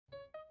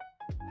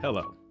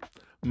Hello,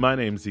 my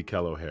name's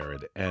Ekello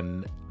Herod,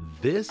 and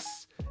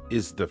this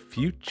is the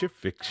Future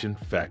Fiction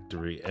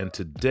Factory. And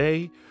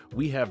today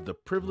we have the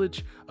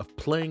privilege of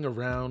playing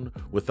around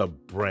with a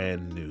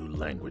brand new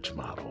language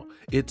model.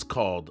 It's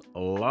called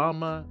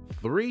Llama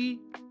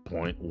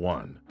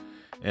 3.1.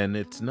 And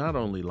it's not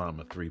only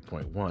Llama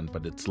 3.1,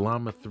 but it's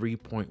Llama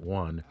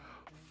 3.1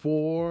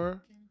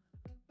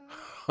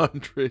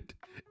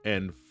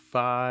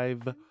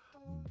 405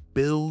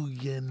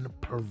 billion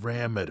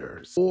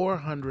parameters.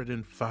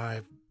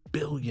 405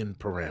 billion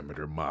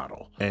parameter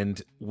model.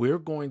 And we're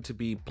going to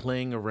be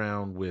playing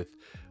around with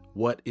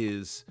what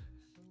is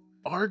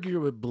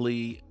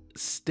arguably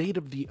state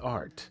of the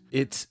art.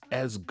 It's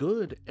as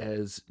good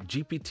as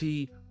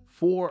GPT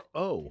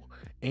 4.0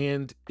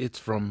 and it's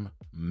from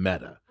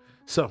Meta.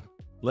 So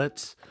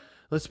let's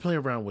play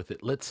around with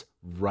it. Let's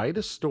write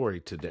a story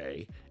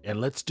today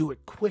and let's do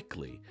it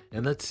quickly.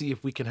 And let's see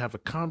if we can have a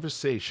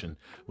conversation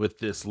with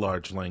this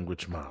large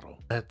language model.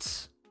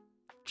 Let's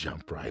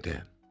jump right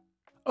in.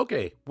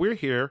 Okay, we're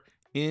here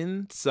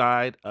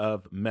inside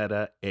of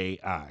Meta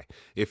AI.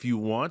 If you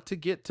want to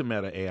get to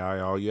Meta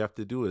AI, all you have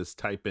to do is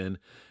type in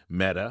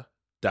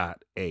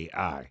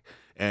meta.ai.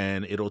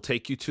 And it'll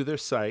take you to their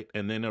site,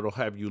 and then it'll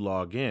have you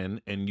log in,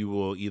 and you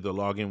will either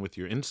log in with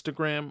your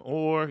Instagram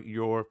or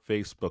your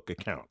Facebook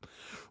account.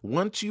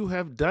 Once you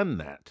have done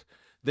that,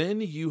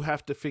 then you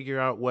have to figure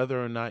out whether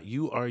or not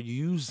you are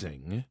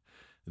using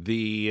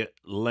the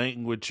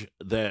language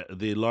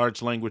the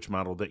large language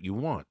model that you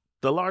want.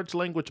 The large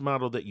language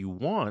model that you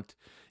want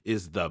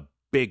is the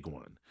big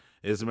one.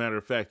 As a matter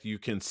of fact, you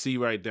can see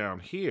right down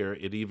here,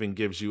 it even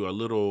gives you a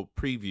little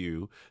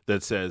preview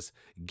that says,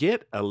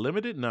 get a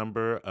limited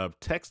number of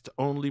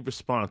text-only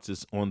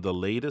responses on the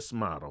latest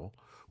model,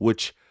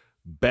 which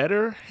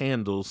better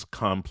handles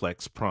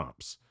complex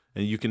prompts.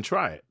 And you can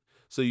try it.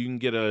 So you can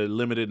get a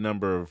limited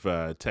number of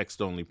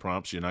text-only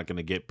prompts. You're not going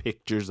to get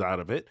pictures out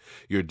of it.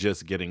 You're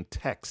just getting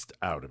text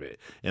out of it.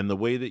 And the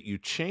way that you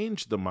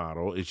change the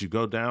model is you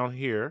go down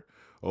here,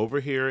 over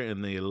here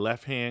in the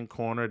left-hand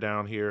corner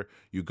down here,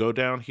 you go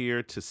down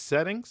here to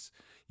settings,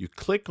 you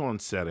click on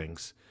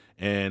settings,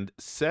 and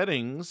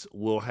settings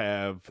will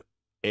have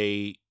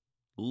a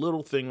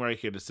little thing right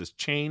here that says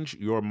change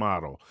your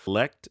model.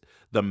 Select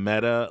the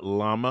Meta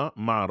Llama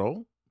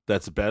model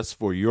that's best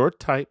for your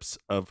types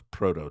of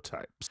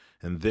prototypes.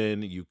 And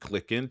then you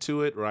click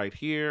into it right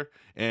here,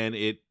 and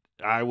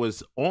I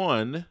was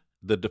on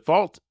the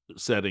default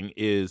setting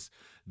is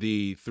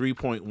the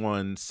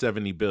 3.1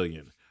 70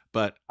 billion.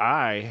 But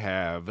I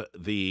have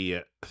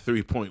the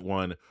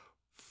 3.1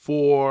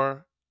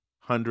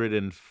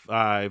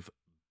 405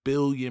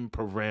 billion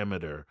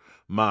parameter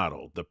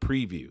model, the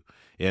preview,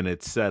 and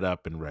it's set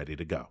up and ready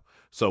to go.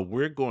 So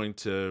we're going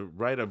to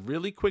write a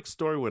really quick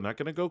story. We're not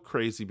going to go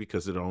crazy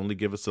because it'll only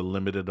give us a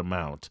limited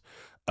amount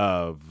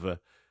of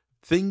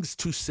things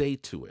to say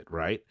to it,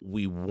 right?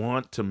 We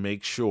want to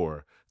make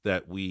sure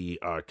that we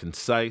are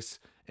concise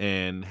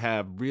and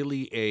have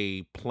really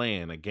a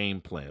plan, a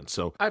game plan.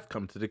 So I've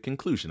come to the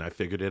conclusion. I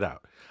figured it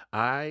out.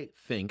 I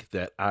think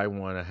that I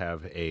want to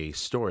have a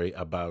story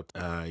about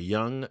a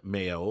young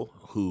male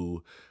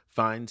who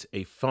finds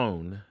a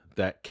phone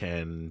that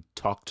can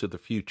talk to the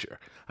future.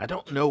 I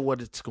don't know what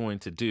it's going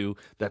to do.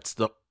 That's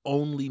the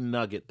only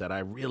nugget that I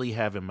really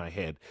have in my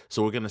head.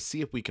 So we're going to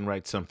see if we can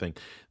write something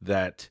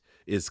that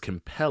is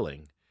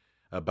compelling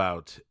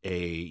about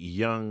a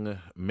young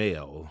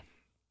male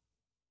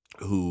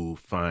who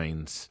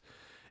finds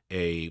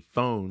a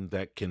phone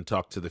that can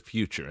talk to the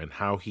future and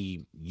how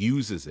he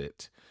uses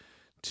it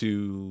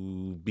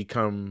to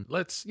become,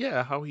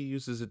 how he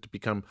uses it to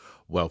become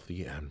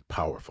wealthy and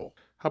powerful.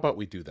 How about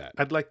we do that?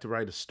 I'd like to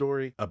write a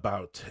story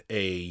about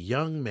a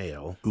young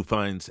male who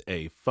finds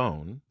a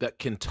phone that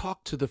can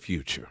talk to the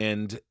future.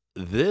 And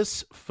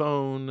this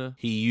phone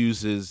he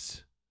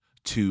uses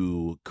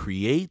to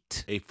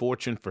create a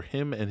fortune for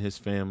him and his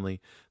family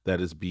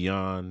that is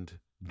beyond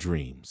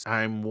dreams.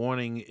 I'm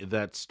wanting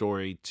that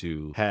story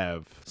to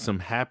have some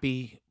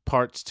happy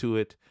parts to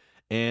it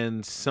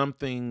and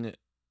something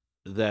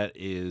that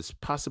is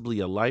possibly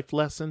a life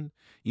lesson,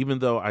 even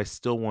though I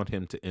still want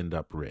him to end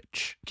up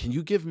rich. Can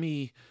you give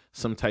me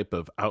some type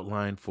of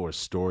outline for a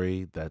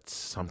story that's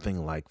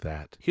something like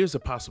that? Here's a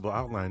possible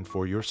outline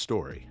for your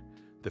story.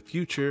 The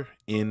future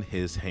in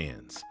his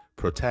hands.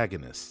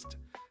 Protagonist: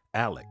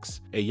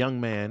 Alex, a young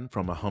man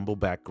from a humble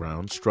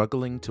background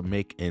struggling to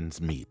make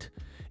ends meet.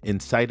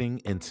 Inciting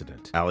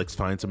incident. Alex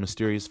finds a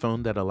mysterious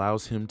phone that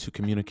allows him to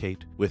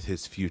communicate with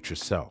his future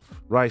self.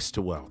 Rise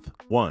to wealth.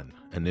 1.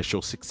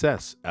 Initial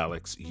success.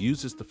 Alex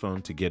uses the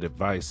phone to get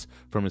advice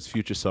from his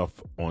future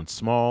self on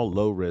small,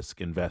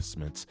 low-risk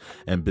investments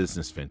and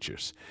business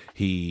ventures.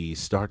 He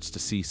starts to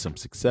see some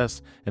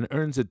success and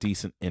earns a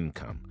decent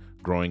income.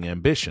 Growing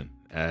ambition.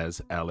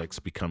 As Alex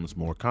becomes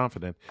more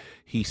confident,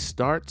 he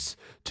starts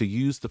to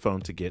use the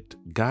phone to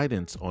get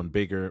guidance on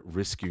bigger,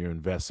 riskier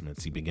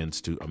investments. He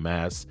begins to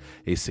amass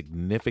a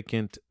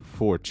significant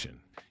fortune.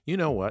 You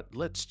know what?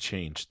 Let's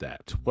change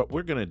that. What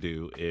we're going to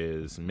do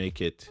is make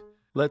it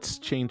Let's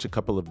change a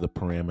couple of the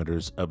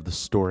parameters of the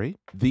story.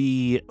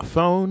 The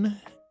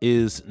phone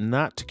is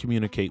not to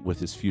communicate with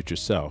his future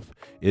self.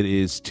 It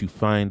is to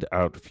find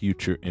out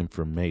future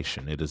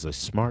information. It is a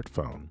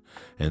smartphone,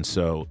 and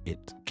so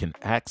it can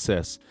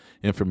access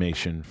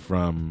information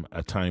from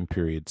a time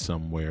period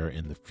somewhere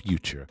in the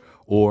future,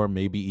 or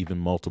maybe even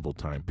multiple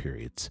time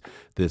periods.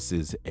 This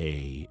is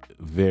a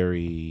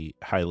very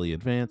highly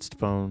advanced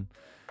phone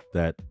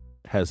that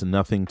has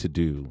nothing to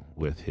do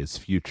with his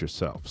future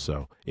self.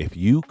 So if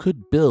you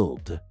could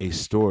build a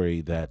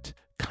story that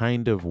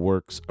kind of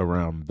works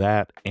around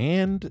that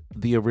and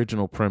the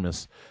original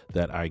premise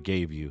that I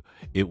gave you,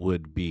 it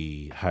would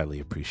be highly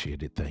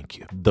appreciated. Thank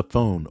you. The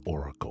Phone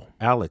Oracle.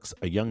 Alex,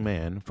 a young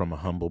man from a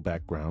humble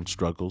background,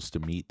 struggles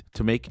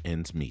to make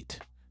ends meet.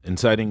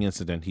 Inciting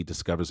incident, he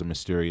discovers a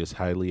mysterious,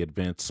 highly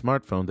advanced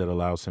smartphone that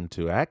allows him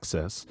to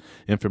access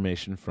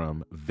information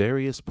from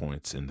various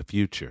points in the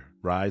future.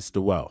 Rise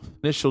to wealth.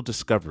 Initial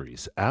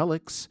discoveries.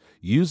 Alex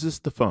uses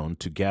the phone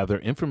to gather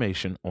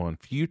information on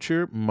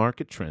future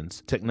market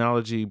trends,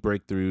 technology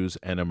breakthroughs,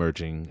 and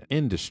emerging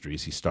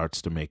industries. He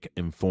starts to make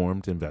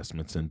informed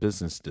investments and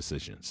business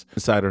decisions.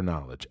 Insider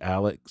knowledge.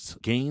 Alex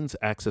gains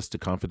access to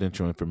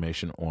confidential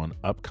information on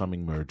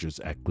upcoming mergers,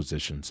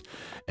 acquisitions,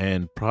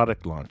 and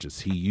product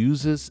launches. He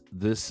uses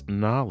this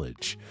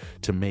knowledge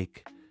to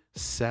make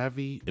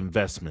savvy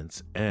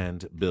investments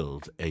and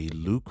build a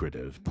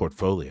lucrative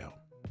portfolio.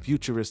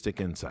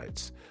 Futuristic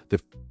insights. The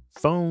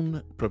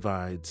phone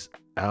provides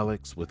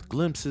Alex with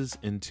glimpses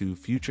into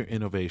future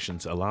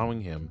innovations,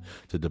 allowing him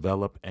to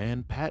develop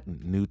and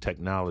patent new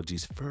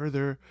technologies,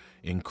 further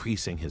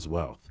increasing his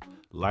wealth.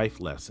 Life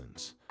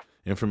lessons.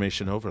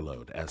 Information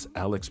overload. As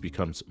Alex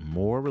becomes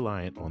more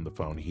reliant on the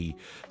phone, he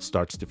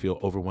starts to feel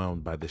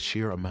overwhelmed by the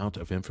sheer amount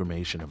of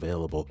information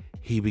available.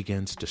 He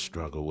begins to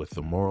struggle with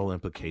the moral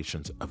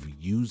implications of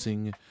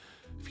using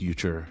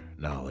future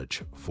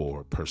knowledge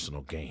for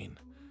personal gain.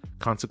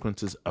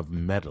 Consequences of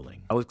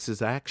meddling.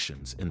 Alex's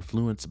actions,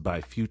 influenced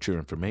by future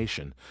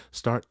information,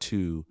 start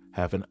to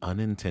have an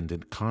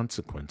unintended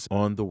consequence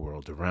on the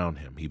world around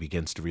him. He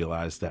begins to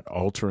realize that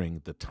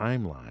altering the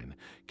timeline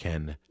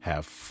can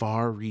have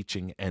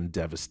far-reaching and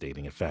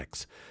devastating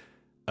effects.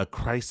 A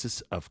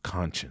crisis of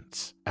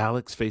conscience.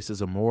 Alex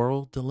faces a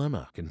moral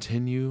dilemma.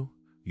 Continue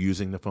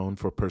using the phone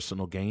for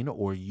personal gain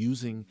or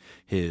using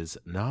his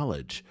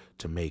knowledge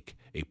to make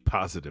a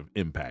positive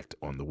impact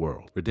on the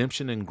world.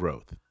 Redemption and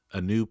growth. A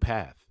new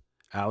path.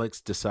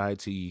 Alex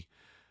decides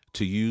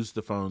to use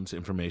the phone's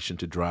information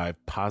to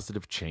drive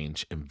positive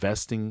change,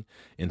 investing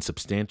in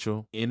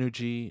substantial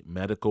energy,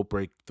 medical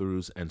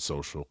breakthroughs, and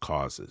social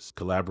causes.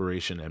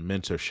 Collaboration and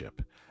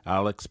mentorship.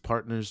 Alex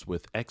partners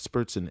with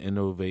experts and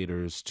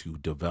innovators to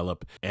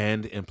develop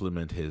and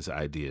implement his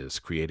ideas,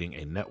 creating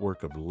a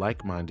network of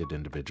like-minded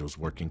individuals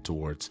working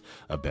towards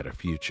a better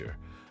future.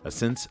 A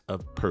sense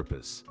of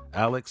purpose.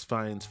 Alex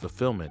finds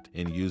fulfillment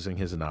in using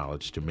his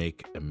knowledge to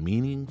make a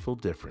meaningful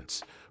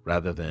difference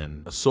rather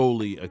than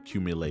solely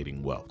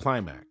accumulating wealth.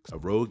 Climax. A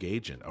rogue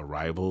agent, a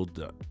rival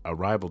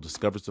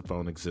discovers the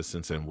phone's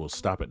existence and will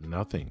stop at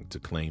nothing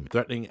to claim it,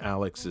 threatening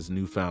Alex's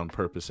newfound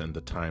purpose and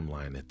the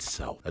timeline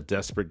itself. A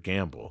desperate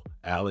gamble.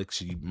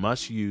 Alex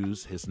must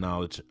use his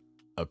knowledge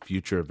of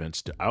future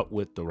events to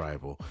outwit the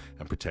rival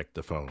and protect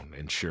the phone,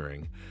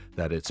 ensuring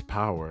that its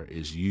power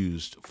is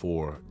used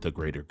for the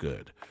greater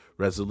good.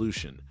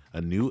 Resolution. A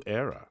new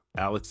era.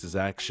 Alex's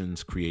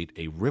actions create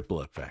a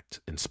ripple effect,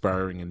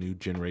 inspiring a new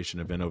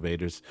generation of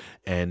innovators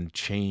and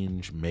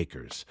change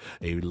makers.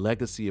 A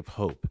legacy of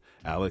hope.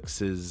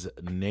 Alex's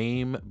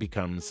name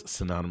becomes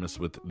synonymous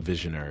with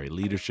visionary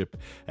leadership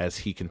as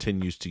he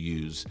continues to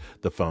use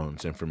the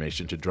phone's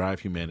information to drive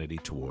humanity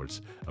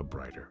towards a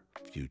brighter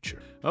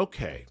future.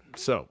 Okay,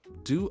 so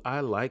do I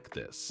like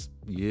this?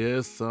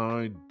 Yes,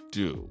 I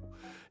do.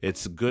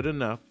 It's good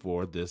enough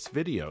for this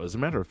video. As a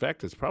matter of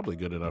fact, it's probably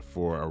good enough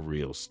for a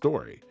real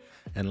story.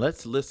 And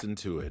let's listen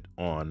to it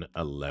on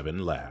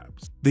 11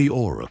 Labs. The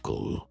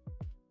Oracle.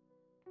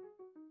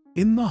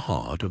 In the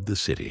heart of the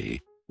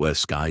city, where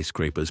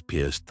skyscrapers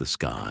pierced the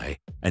sky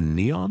and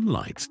neon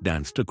lights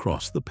danced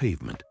across the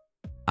pavement,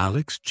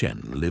 Alex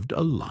Chen lived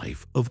a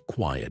life of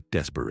quiet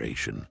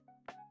desperation.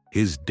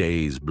 His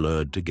days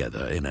blurred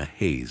together in a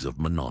haze of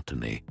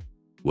monotony,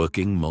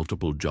 working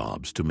multiple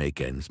jobs to make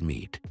ends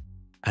meet,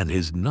 and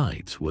his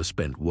nights were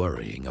spent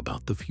worrying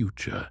about the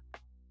future.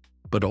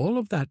 But all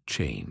of that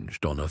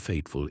changed on a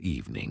fateful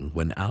evening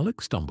when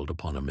Alex stumbled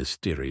upon a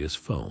mysterious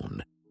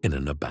phone in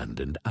an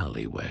abandoned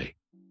alleyway.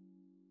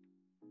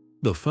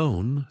 The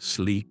phone,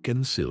 sleek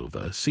and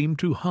silver, seemed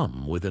to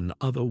hum with an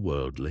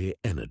otherworldly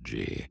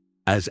energy.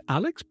 As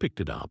Alex picked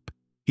it up,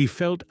 he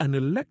felt an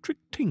electric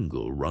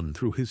tingle run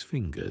through his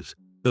fingers.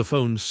 The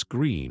phone's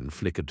screen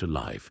flickered to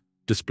life,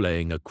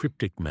 displaying a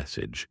cryptic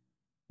message.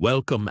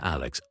 "Welcome,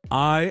 Alex.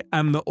 I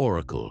am the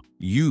Oracle.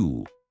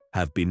 You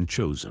have been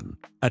chosen."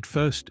 At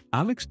first,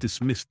 Alex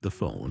dismissed the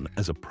phone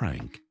as a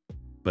prank,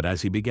 but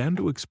as he began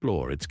to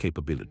explore its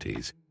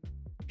capabilities,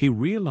 he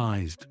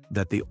realized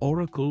that the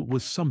Oracle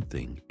was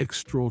something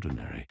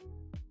extraordinary.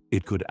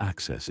 It could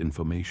access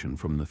information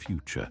from the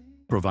future,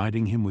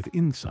 providing him with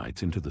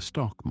insights into the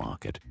stock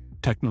market,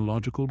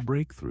 technological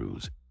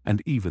breakthroughs,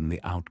 and even the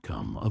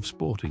outcome of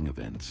sporting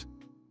events.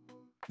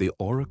 The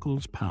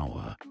oracle's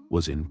power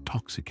was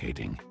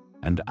intoxicating,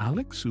 and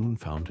Alex soon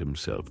found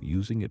himself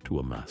using it to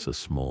amass a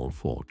small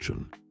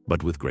fortune.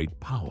 But with great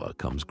power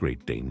comes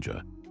great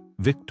danger.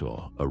 Victor,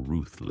 a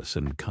ruthless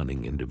and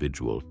cunning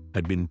individual,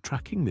 had been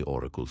tracking the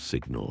oracle's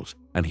signals,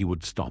 and he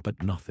would stop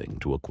at nothing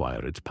to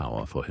acquire its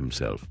power for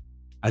himself.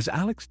 As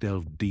Alex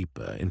delved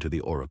deeper into the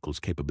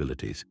oracle's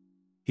capabilities,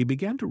 he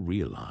began to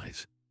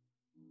realize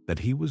that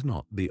he was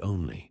not the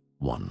only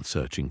one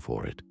searching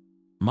for it.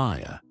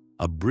 Maya,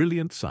 a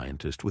brilliant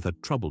scientist with a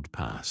troubled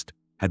past,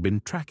 had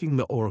been tracking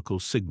the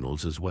oracle's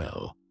signals as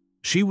well.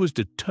 She was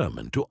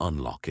determined to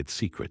unlock its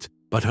secrets,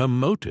 but her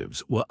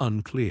motives were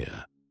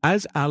unclear.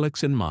 As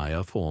Alex and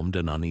Maya formed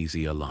an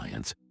uneasy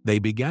alliance, they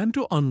began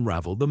to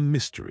unravel the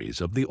mysteries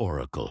of the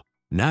oracle,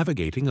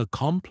 navigating a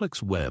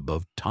complex web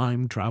of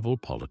time travel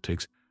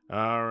politics.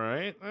 All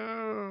right.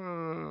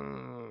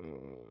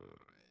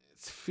 It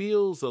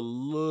feels a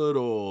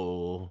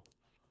little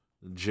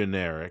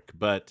generic,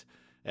 but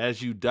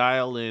as you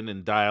dial in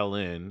and dial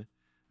in,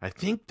 I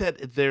think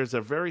that there's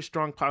a very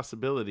strong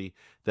possibility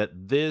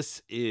that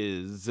this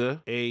is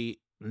a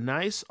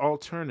nice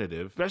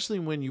alternative, especially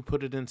when you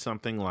put it in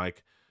something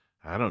like,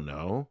 I don't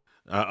know,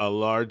 a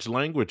large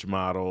language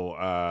model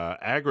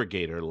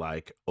aggregator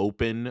like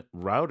Open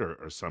Router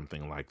or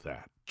something like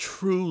that.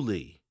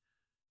 Truly,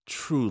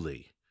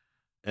 truly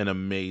an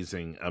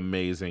amazing,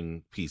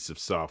 amazing piece of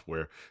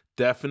software.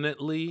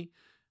 Definitely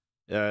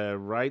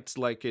writes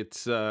like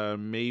it's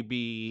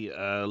maybe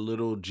a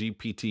little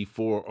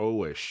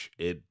GPT-4o-ish.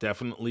 It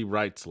definitely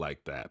writes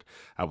like that.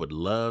 I would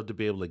love to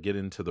be able to get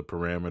into the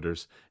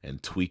parameters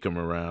and tweak them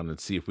around and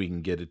see if we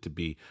can get it to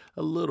be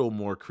a little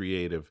more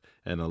creative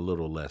and a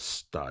little less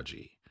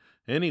stodgy.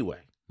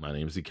 Anyway, my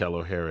name is Ekel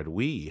O'Hara.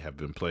 We have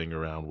been playing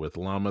around with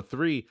Llama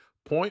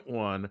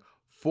 3.1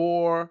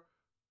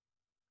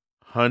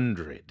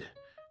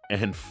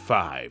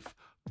 405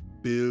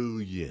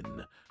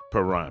 billion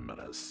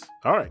parameters.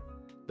 All right.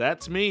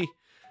 That's me.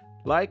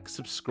 Like,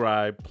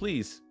 subscribe,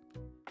 please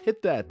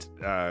hit that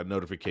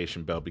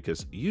notification bell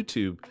because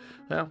YouTube,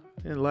 well,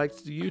 it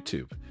likes the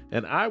YouTube.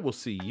 And I will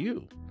see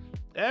you,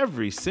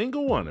 every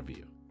single one of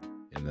you,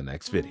 in the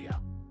next video.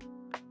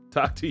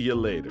 Talk to you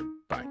later.